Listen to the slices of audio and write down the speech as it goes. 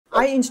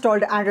I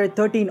installed Android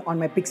 13 on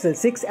my Pixel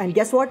 6 and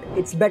guess what?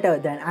 It's better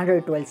than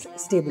Android 12's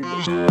stable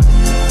build.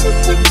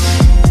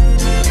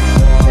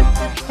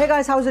 Hey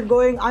guys, how's it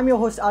going? I'm your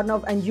host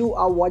Arnav and you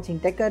are watching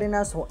Tech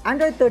Arena. So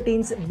Android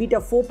 13's beta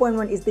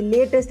 4.1 is the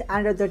latest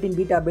Android 13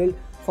 beta build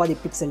for the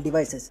Pixel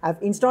devices.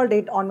 I've installed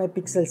it on my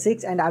Pixel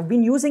 6 and I've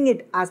been using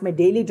it as my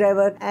daily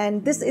driver,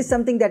 and this is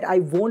something that I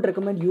won't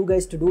recommend you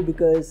guys to do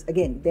because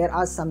again, there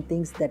are some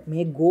things that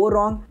may go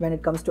wrong when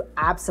it comes to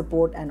app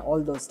support and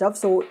all those stuff.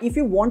 So if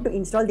you want to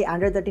install the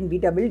Android 13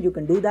 beta build, you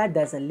can do that.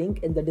 There's a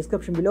link in the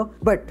description below,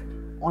 but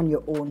on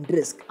your own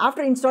risk.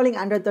 After installing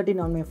Android 13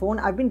 on my phone,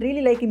 I've been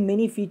really liking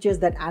many features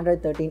that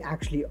Android 13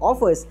 actually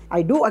offers.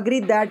 I do agree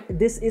that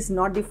this is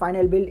not the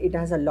final build. It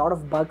has a lot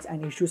of bugs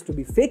and issues to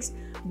be fixed,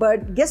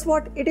 but guess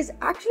what? It is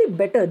actually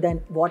better than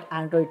what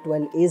Android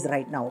 12 is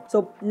right now.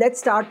 So let's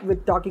start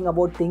with talking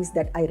about things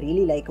that I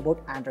really like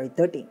about Android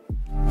 13.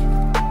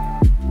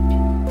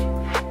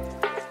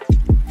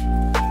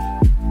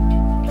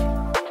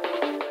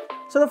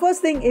 So the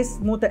first thing is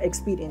smoother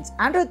experience.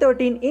 Android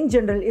 13 in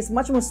general is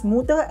much more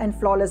smoother and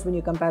flawless when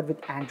you compare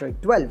with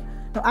Android 12.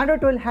 Now Android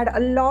 12 had a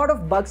lot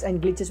of bugs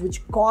and glitches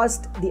which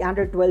caused the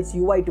Android 12's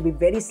UI to be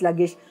very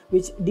sluggish,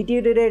 which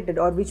deteriorated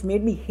or which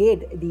made me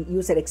hate the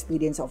user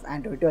experience of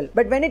Android 12.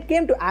 But when it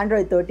came to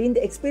Android 13,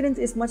 the experience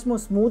is much more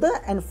smoother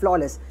and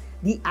flawless.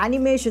 The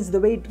animations, the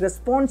way it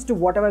responds to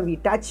whatever we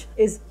touch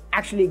is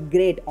actually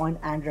great on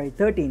Android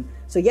 13.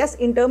 So yes,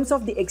 in terms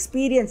of the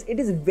experience, it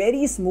is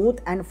very smooth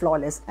and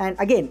flawless. And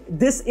again,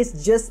 this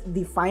is just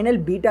the final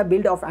beta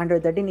build of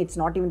Android 13. It's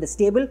not even the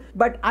stable,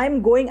 but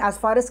I'm going as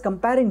far as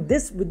comparing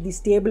this with the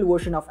stable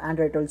version of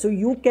Android 12. So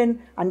you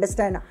can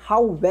understand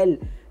how well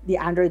the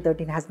Android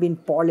 13 has been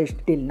polished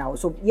till now.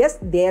 So yes,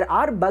 there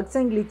are bugs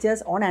and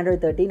glitches on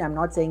Android 13. I'm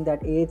not saying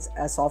that it's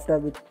a software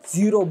with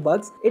zero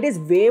bugs. It is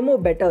way more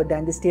better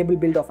than the stable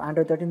build of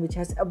Android 13, which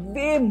has a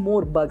way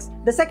more bugs.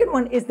 The second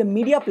one is the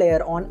media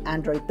player on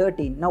Android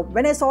 13. Now,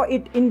 when I saw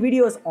it in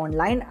videos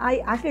online, I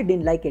actually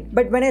didn't like it.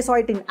 But when I saw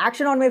it in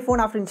action on my phone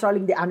after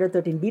installing the Android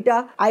 13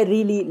 beta, I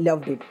really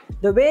loved it.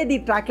 The way the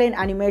trackline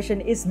animation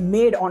is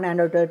made on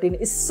Android 13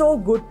 is so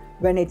good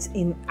when it's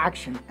in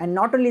action. And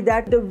not only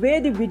that, the way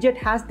the widget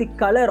has the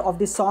color of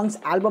the song's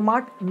album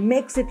art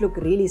makes it look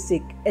really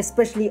sick,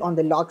 especially on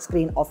the lock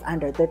screen of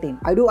Android 13.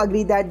 I do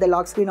agree that the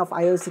lock screen of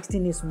iOS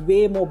 16 is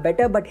way more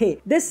better, but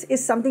hey, this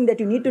is something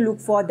that you need to look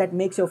for that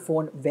makes your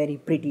phone very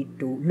pretty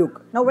to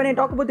look. Now, when I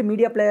talk about the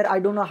media player, I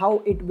don't know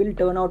how it will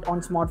turn out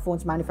on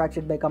smartphones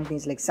manufactured by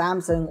companies like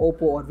Samsung,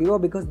 Oppo or Vivo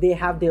because they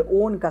have their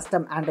own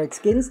custom Android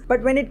skins.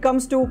 But when it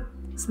comes to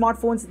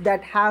smartphones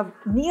that have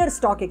near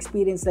stock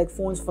experience like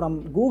phones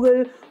from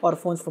Google or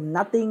phones from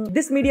nothing,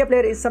 this media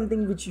player is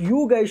something which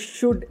you guys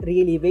should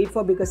really wait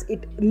for because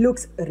it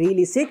looks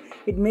really sick.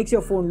 It makes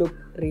your phone look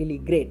really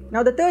great.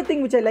 Now the third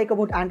thing which I like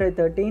about Android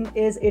 13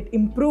 is it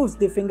improves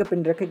the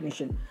fingerprint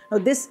recognition. Now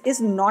this is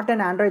not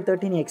an Android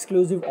 13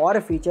 exclusive or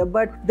a feature,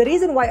 but the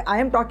reason why I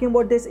am talking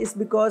about this is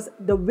because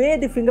the way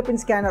the fingerprint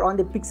scanner on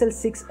the Pixel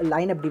 6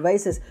 lineup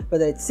devices,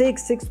 whether it's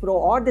 6, 6 Pro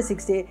or the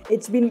 6A,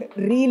 it's been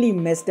really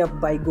messed up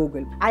by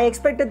Google. I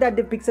expected that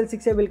the Pixel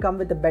 6A will come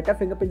with a better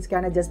fingerprint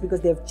scanner just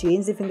because they have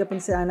changed the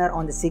fingerprint scanner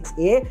on the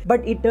 6A,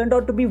 but it turned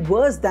out to be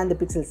worse than the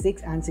Pixel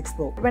 6 and 6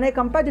 Pro. When I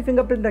compare the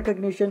fingerprint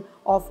recognition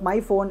of my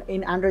phone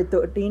in Android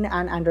 13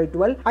 and Android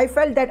 12, I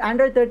felt that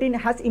Android 13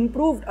 has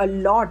improved a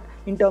lot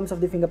in terms of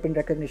the fingerprint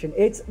recognition.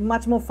 It's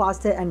much more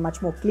faster and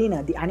much more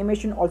cleaner. The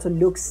animation also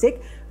looks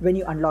sick when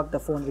you unlock the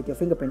phone with your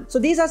fingerprint. So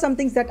these are some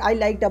things that I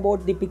liked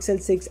about the Pixel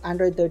 6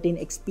 Android 13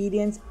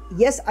 experience.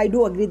 Yes, I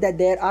do agree that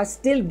there are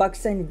still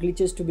bugs and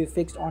glitches to be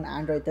fixed on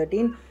Android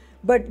 13.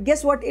 But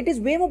guess what? It is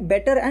way more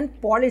better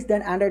and polished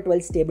than Android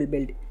 12 stable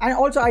build. And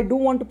also I do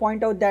want to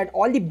point out that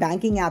all the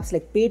banking apps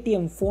like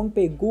Paytm,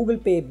 PhonePe, Google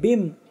Pay,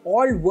 BIM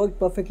all worked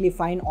perfectly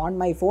fine on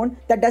my phone.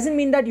 That doesn't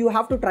mean that you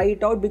have to try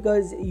it out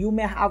because you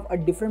may have a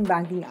different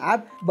banking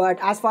app, but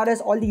as far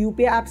as all the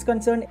UPI apps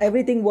concerned,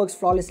 everything works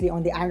flawlessly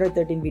on the Android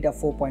 13 beta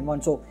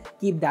 4.1. So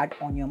keep that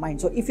on your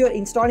mind. So if you're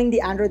installing the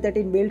Android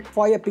 13 build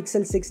for your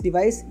Pixel 6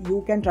 device,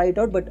 you can try it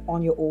out, but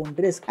on your own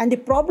risk. And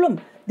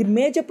the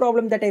major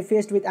problem that I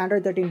faced with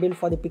Android 13 build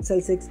for the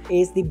Pixel 6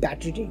 is the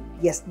battery drain.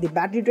 Yes, the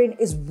battery drain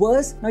is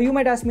worse. Now you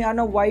might ask me,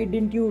 Arnav, why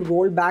didn't you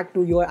roll back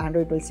to your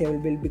Android 12 stable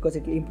build because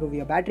it will improve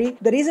your battery?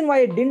 The reason why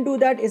I didn't do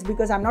that is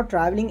because I'm not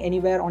traveling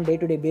anywhere on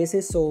day-to-day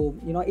basis. So,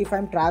 if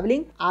I'm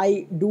traveling,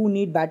 I do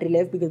need battery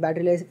life because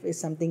battery life is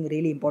something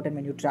really important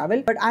when you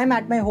travel. But I'm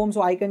at my home,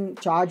 so I can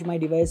charge my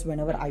device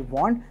whenever I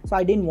want. So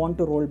I didn't want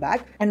to roll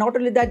back. And not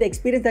only that, the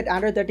experience that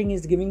Android 13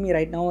 is giving me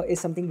right now is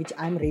something which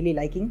I'm really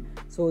liking.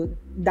 So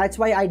that's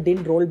why I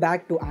didn't roll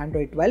back to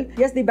Android 12.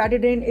 Yes, the battery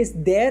drain is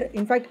there.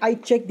 In fact, I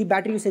checked the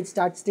battery usage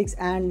statistics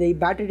and the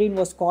battery drain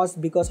was caused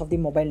because of the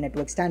mobile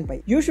network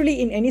standby.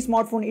 Usually in any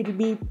smartphone, it will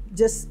be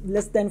just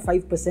less than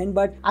 5%,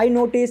 but I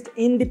noticed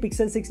in the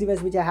Pixel 6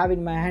 device which I have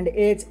in my hand,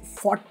 it's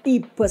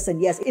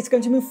 40%. Yes, it's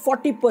consuming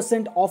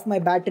 40% of my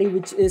battery,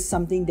 which is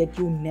something that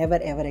you never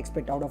ever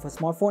expect out of a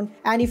smartphone.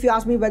 And if you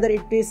ask me whether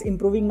it is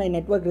improving my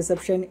network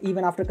reception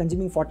even after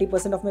consuming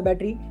 40% of my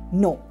battery,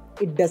 no.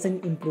 it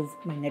doesn't improve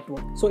my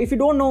network. So if you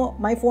don't know,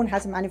 my phone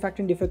has a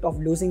manufacturing defect of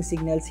losing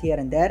signals here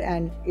and there,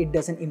 and it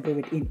doesn't improve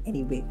it in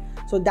any way.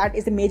 So that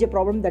is the major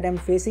problem that I'm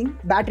facing.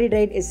 Battery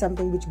drain is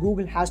something which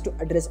Google has to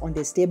address on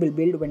their stable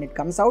build when it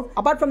comes out.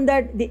 Apart from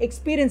that, the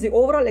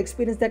overall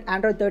experience that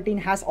Android 13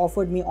 has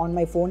offered me on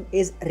my phone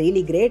is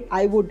really great.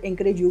 I would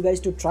encourage you guys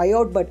to try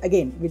out, but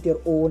again, with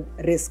your own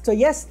risk. So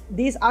yes,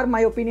 these are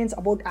my opinions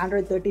about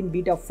Android 13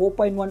 beta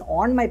 4.1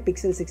 on my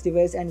Pixel 6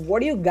 device. And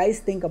what do you guys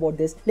think about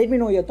this? Let me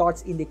know your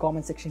thoughts in the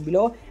comment section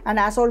below. And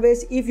as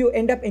always, if you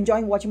end up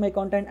enjoying watching my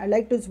content and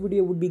like this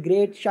video, would be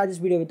great, share this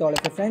video with all of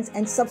your friends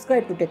and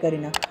subscribe to Tech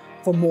Arena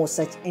for more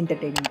such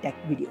entertaining tech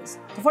videos.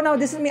 So for now,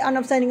 this is me,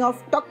 Arnav, signing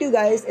off. Talk to you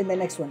guys in the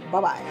next one.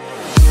 Bye bye.